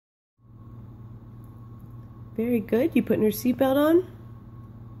Very good. You putting her seatbelt on?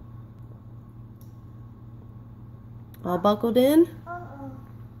 All buckled in?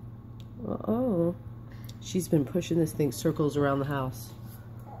 Uh-oh. She's been pushing this thing circles around the house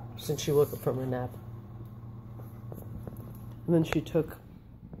since she woke up from her nap. And then she took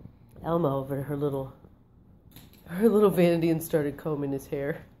Elmo over to her little vanity and started combing his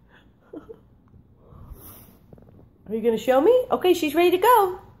hair. Are you going to show me? Okay, she's ready to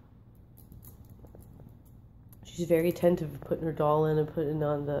go. She's very attentive, putting her doll in and putting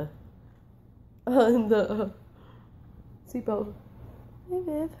on the seatbelt. Hey,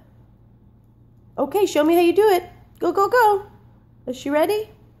 Viv. Okay, show me how you do it. Go, go, go. Is she ready?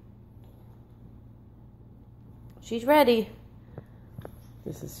 She's ready.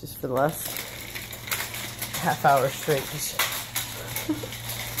 This is just for the last half hour straight.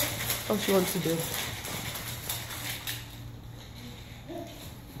 All she wants to do.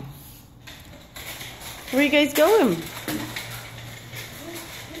 Where are you guys going?